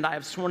raised hand I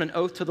have sworn an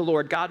oath to the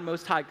Lord, God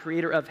Most High,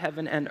 creator of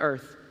heaven and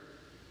earth.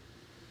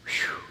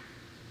 Whew.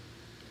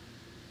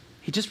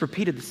 He just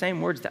repeated the same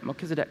words that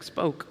Melchizedek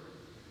spoke.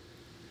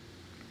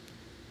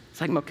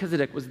 It's like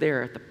Melchizedek was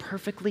there at the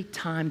perfectly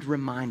timed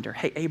reminder.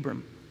 Hey,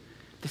 Abram,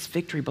 this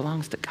victory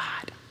belongs to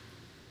God.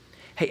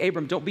 Hey,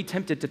 Abram, don't be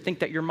tempted to think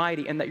that you're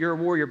mighty and that you're a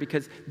warrior,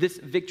 because this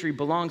victory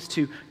belongs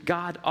to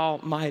God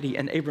Almighty.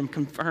 And Abram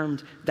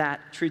confirmed that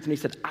truth, and he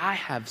said, I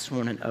have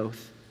sworn an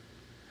oath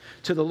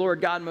to the Lord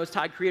God Most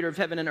High, creator of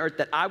heaven and earth,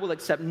 that I will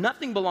accept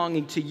nothing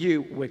belonging to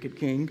you, wicked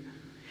king,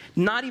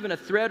 not even a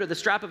thread or the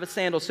strap of a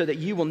sandal, so that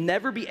you will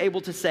never be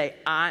able to say,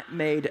 I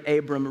made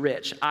Abram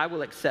rich. I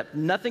will accept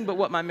nothing but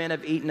what my men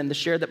have eaten, and the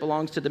share that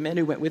belongs to the men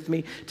who went with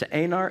me to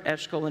Anar,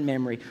 Eshcol, and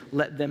Mamre.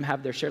 Let them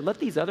have their share. Let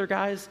these other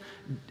guys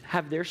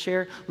have their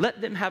share. Let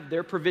them have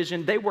their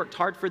provision. They worked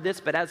hard for this,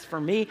 but as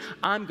for me,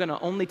 I'm going to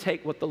only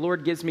take what the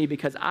Lord gives me,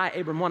 because I,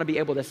 Abram, want to be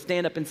able to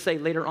stand up and say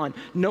later on,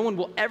 no one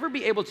will ever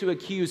be able to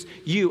accuse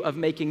you of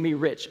making me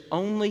rich.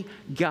 Only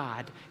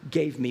God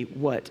gave me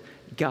what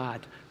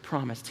God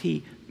promised.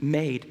 He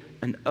made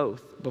an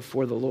oath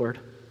before the Lord.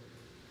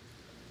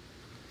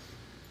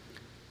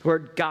 The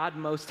word God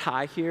Most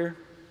High here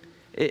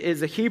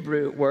is a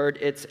Hebrew word.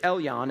 It's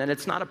Elyon, and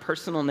it's not a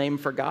personal name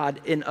for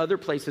God. In other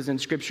places in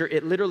Scripture,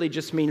 it literally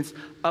just means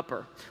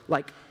upper,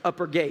 like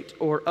upper gate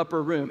or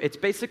upper room. It's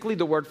basically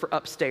the word for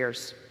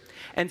upstairs.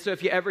 And so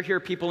if you ever hear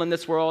people in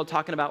this world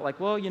talking about like,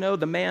 well, you know,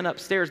 the man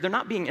upstairs, they're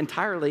not being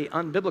entirely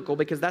unbiblical,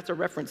 because that's a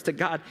reference to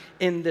God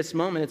in this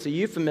moment. It's a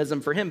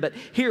euphemism for him. But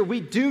here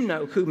we do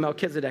know who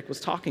Melchizedek was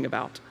talking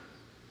about.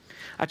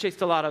 I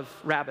chased a lot of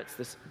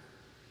marmosets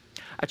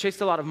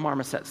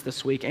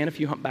this week and a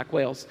few humpback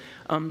whales.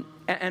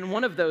 And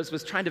one of those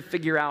was trying to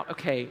figure out,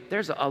 okay,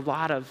 there's a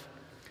lot of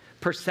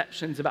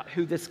perceptions about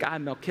who this guy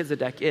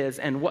Melchizedek is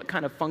and what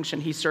kind of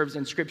function he serves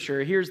in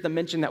Scripture. Here's the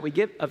mention that we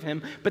give of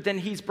him, but then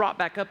he's brought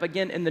back up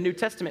again in the New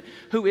Testament.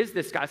 Who is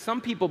this guy?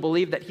 Some people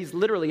believe that he's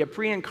literally a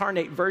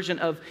pre-incarnate version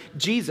of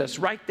Jesus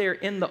right there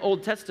in the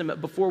Old Testament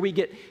before we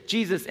get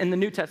Jesus in the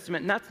New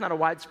Testament, and that's not a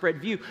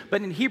widespread view.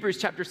 But in Hebrews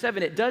chapter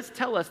 7, it does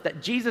tell us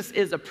that Jesus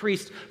is a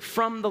priest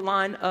from the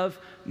line of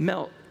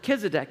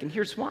Melchizedek, and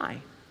here's why.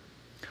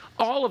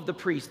 All of the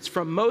priests,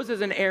 from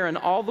Moses and Aaron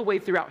all the way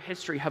throughout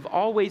history, have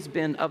always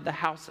been of the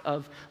house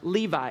of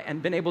Levi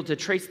and been able to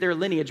trace their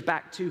lineage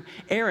back to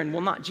Aaron.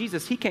 Well, not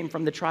Jesus. He came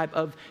from the tribe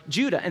of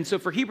Judah. And so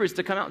for Hebrews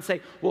to come out and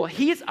say, well,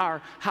 he's our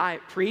high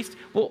priest.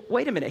 Well,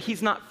 wait a minute.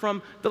 He's not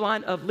from the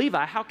line of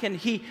Levi. How can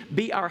he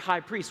be our high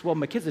priest? Well,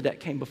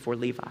 Melchizedek came before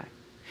Levi.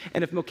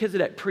 And if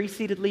Melchizedek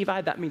preceded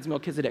Levi, that means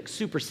Melchizedek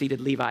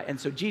superseded Levi. And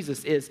so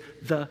Jesus is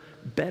the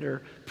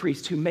better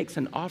priest who makes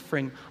an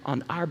offering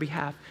on our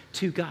behalf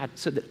to God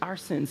so that our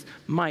sins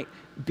might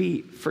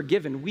be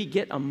forgiven. We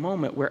get a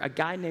moment where a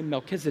guy named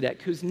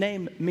Melchizedek, whose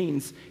name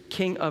means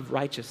King of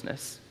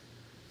Righteousness,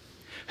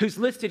 who's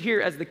listed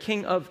here as the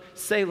King of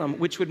Salem,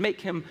 which would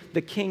make him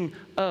the King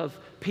of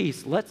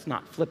Peace. Let's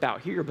not flip out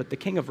here, but the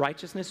King of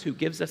Righteousness who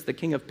gives us the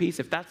King of Peace,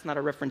 if that's not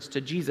a reference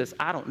to Jesus,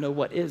 I don't know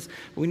what is.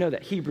 We know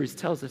that Hebrews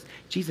tells us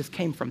Jesus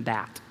came from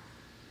that.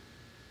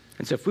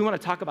 And so if we want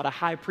to talk about a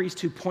high priest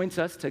who points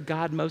us to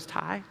God Most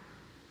High,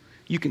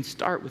 you can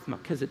start with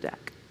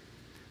Melchizedek,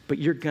 but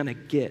you're going to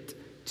get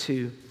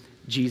to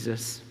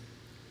Jesus.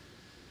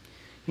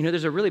 You know,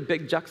 there's a really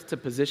big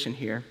juxtaposition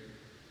here.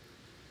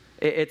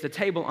 It's a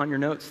table on your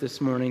notes this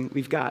morning.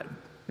 We've got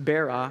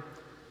Berah,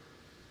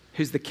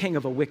 who's the king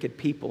of a wicked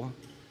people.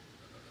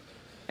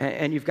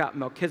 And you've got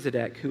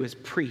Melchizedek, who is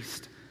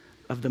priest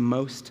of the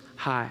Most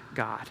High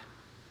God.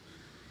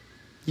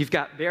 You've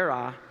got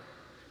Berah,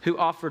 who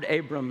offered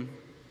Abram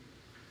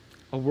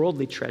a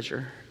worldly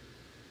treasure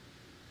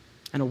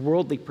and a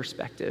worldly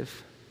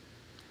perspective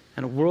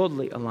and a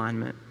worldly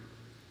alignment.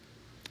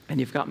 And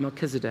you've got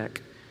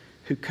Melchizedek,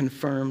 who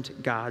confirmed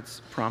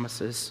God's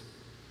promises.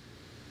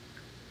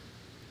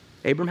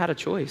 Abram had a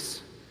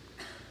choice.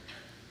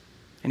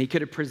 And he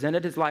could have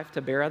presented his life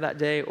to Berah that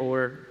day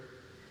or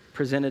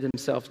presented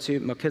himself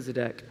to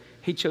Melchizedek.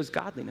 He chose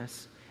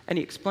godliness, and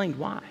he explained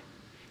why.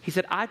 He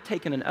said, I've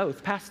taken an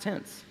oath, past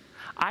tense.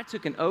 I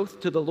took an oath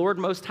to the Lord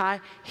Most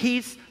High.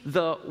 He's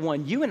the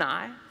one. You and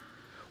I,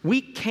 we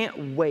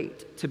can't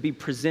wait to be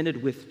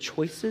presented with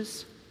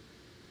choices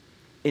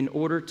in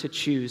order to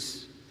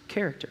choose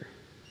character.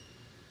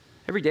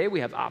 Every day we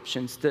have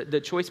options.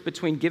 The choice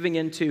between giving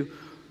into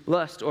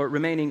lust or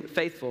remaining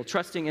faithful,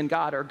 trusting in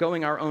God or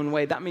going our own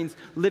way. That means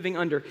living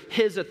under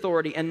His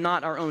authority and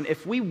not our own.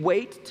 If we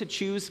wait to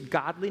choose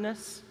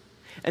godliness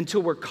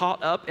until we're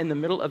caught up in the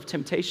middle of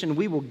temptation,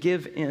 we will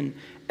give in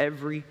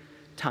every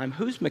time.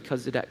 Who's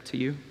Melchizedek to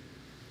you?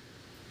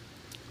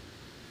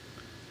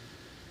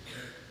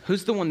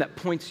 Who's the one that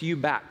points you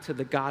back to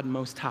the God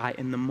Most High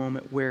in the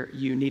moment where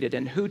you need it?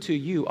 And who to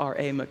you are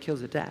a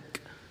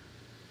Melchizedek?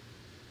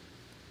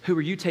 Who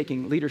are you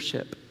taking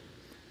leadership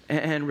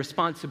and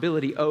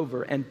responsibility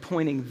over and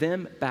pointing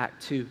them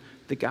back to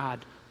the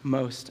God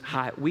Most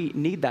High? We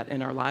need that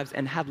in our lives.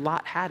 And had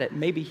Lot had it,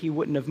 maybe he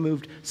wouldn't have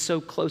moved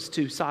so close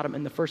to Sodom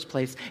in the first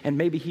place. And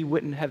maybe he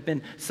wouldn't have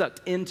been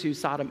sucked into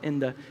Sodom in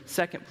the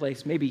second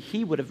place. Maybe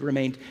he would have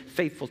remained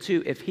faithful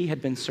too if he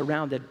had been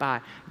surrounded by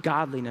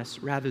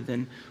godliness rather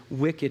than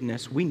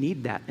wickedness. We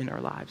need that in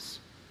our lives.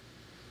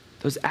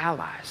 Those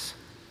allies,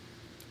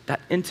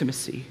 that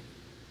intimacy,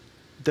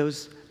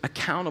 those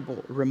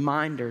accountable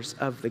reminders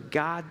of the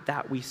God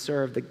that we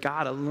serve, the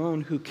God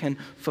alone who can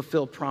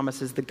fulfill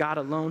promises, the God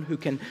alone who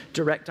can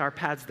direct our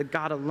paths, the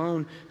God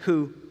alone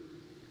who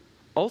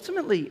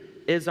ultimately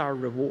is our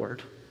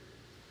reward.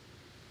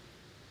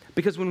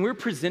 Because when we're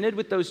presented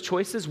with those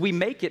choices, we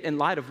make it in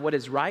light of what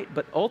is right,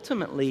 but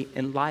ultimately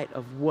in light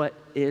of what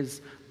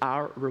is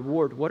our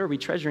reward. What are we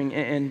treasuring?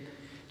 In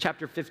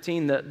chapter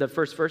 15, the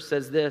first verse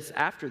says this: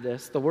 after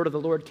this, the word of the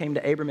Lord came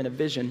to Abram in a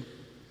vision.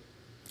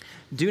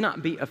 Do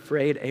not be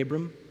afraid,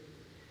 Abram.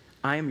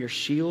 I am your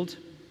shield,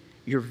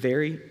 your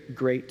very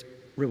great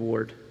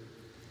reward.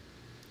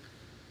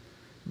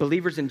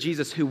 Believers in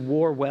Jesus who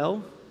war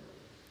well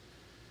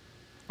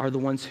are the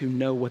ones who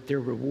know what their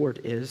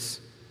reward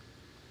is.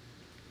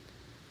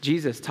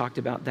 Jesus talked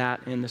about that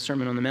in the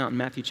Sermon on the Mount in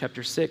Matthew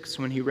chapter 6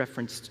 when he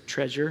referenced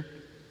treasure.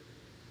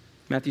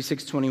 Matthew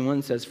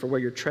 6:21 says, for where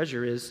your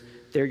treasure is,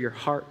 there your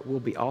heart will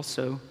be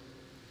also.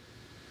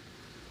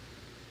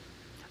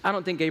 I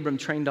don't think Abram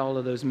trained all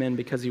of those men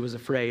because he was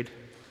afraid.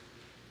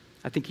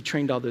 I think he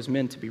trained all those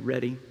men to be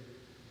ready.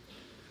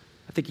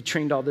 I think he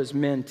trained all those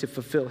men to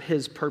fulfill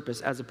his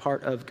purpose as a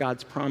part of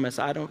God's promise.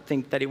 I don't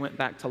think that he went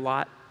back to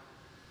Lot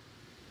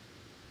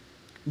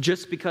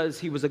just because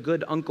he was a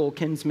good uncle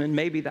kinsman.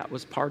 Maybe that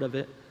was part of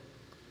it.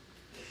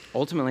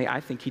 Ultimately, I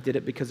think he did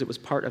it because it was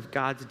part of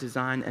God's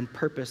design and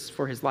purpose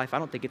for his life. I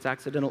don't think it's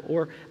accidental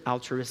or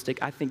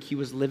altruistic. I think he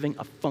was living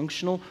a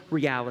functional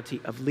reality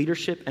of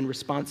leadership and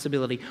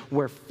responsibility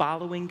where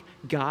following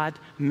God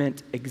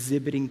meant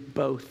exhibiting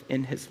both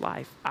in his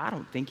life. I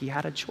don't think he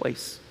had a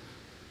choice.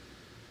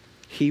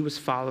 He was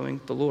following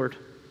the Lord.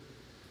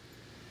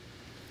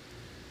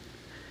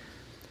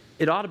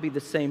 It ought to be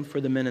the same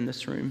for the men in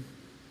this room.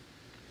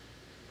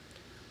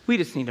 We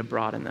just need to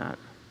broaden that.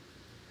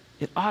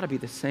 It ought to be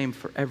the same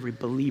for every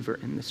believer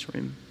in this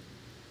room.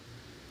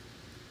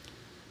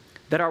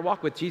 That our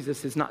walk with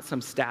Jesus is not some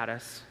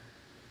status.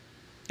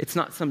 It's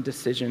not some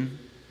decision.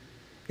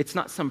 It's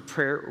not some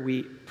prayer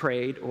we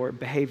prayed or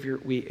behavior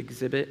we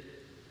exhibit.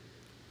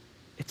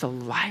 It's a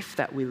life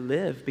that we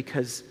live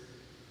because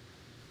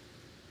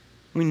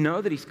we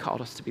know that He's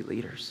called us to be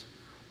leaders.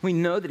 We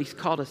know that He's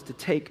called us to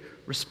take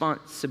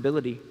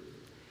responsibility.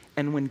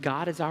 And when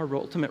God is our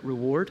ultimate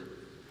reward,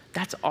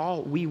 that's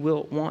all we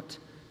will want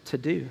to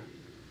do.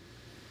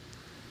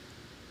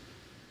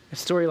 A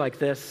story like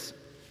this,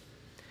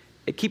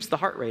 it keeps the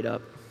heart rate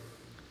up.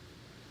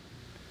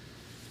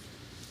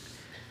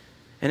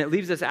 And it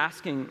leaves us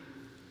asking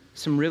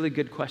some really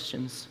good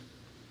questions.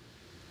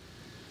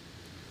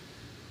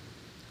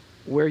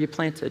 Where are you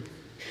planted?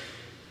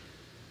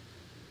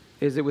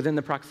 Is it within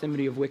the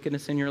proximity of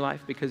wickedness in your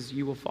life? Because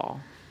you will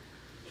fall.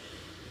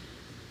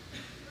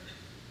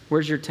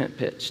 Where's your tent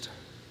pitched?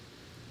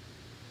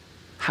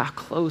 How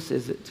close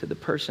is it to the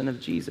person of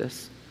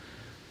Jesus?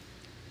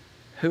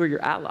 Who are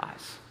your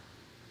allies?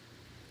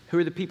 Who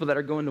are the people that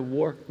are going to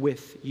war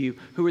with you?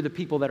 Who are the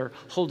people that are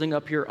holding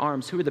up your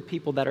arms? Who are the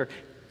people that are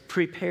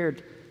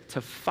prepared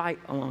to fight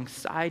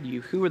alongside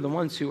you? Who are the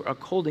ones who are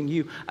holding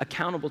you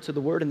accountable to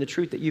the word and the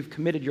truth that you've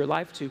committed your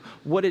life to?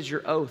 What is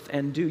your oath,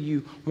 and do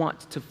you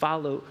want to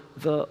follow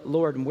the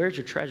Lord? And where's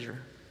your treasure?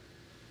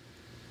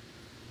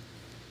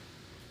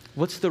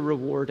 What's the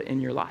reward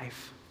in your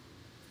life?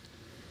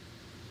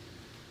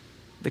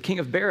 The king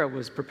of Bera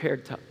was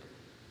prepared to,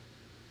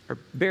 or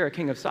Bera,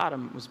 king of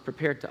Sodom, was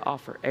prepared to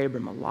offer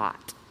Abram a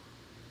lot.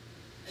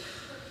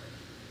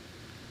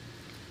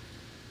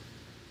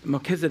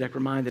 Melchizedek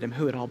reminded him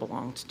who it all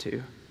belonged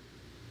to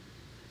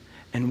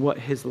and what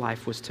his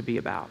life was to be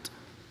about.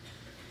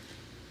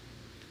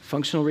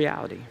 Functional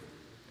reality,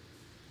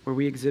 where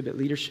we exhibit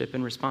leadership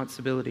and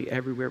responsibility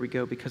everywhere we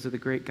go because of the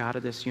great God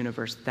of this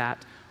universe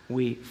that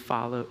we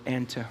follow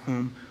and to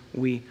whom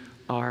we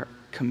are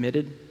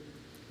committed.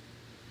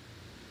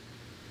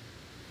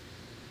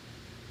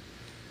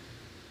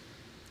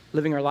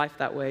 Living our life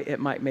that way,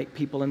 it might make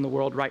people in the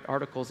world write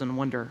articles and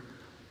wonder,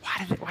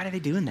 why are they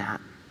doing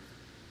that?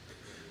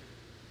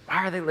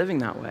 Why are they living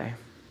that way?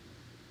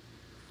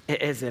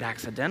 Is it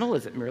accidental?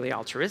 Is it merely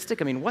altruistic?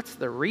 I mean, what's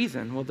the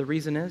reason? Well, the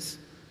reason is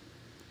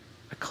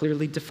a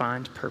clearly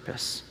defined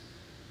purpose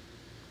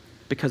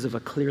because of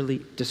a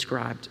clearly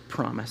described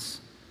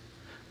promise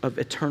of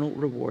eternal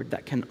reward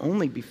that can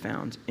only be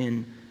found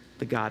in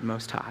the God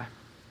Most High.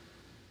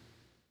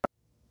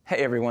 Hey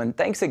everyone,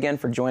 thanks again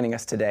for joining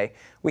us today.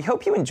 We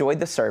hope you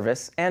enjoyed the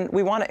service, and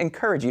we want to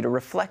encourage you to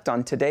reflect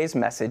on today's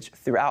message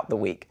throughout the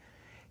week.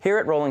 Here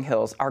at Rolling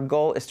Hills, our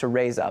goal is to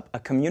raise up a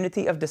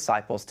community of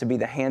disciples to be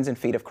the hands and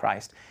feet of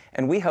Christ,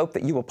 and we hope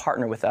that you will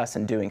partner with us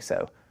in doing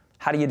so.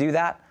 How do you do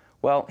that?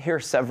 Well, here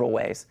are several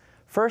ways.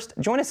 First,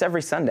 join us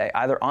every Sunday,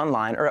 either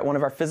online or at one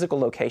of our physical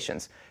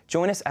locations.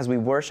 Join us as we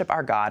worship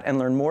our God and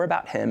learn more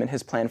about Him and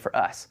His plan for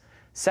us.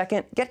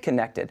 Second, get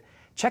connected.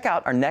 Check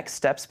out our Next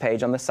Steps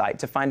page on the site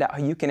to find out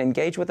how you can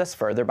engage with us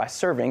further by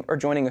serving or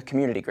joining a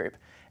community group.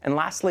 And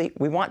lastly,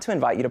 we want to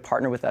invite you to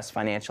partner with us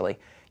financially.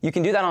 You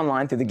can do that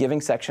online through the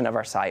giving section of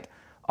our site.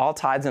 All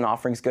tithes and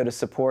offerings go to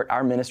support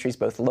our ministries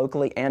both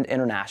locally and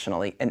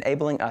internationally,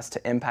 enabling us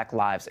to impact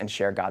lives and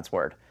share God's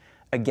word.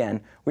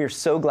 Again, we are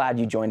so glad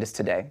you joined us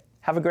today.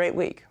 Have a great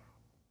week.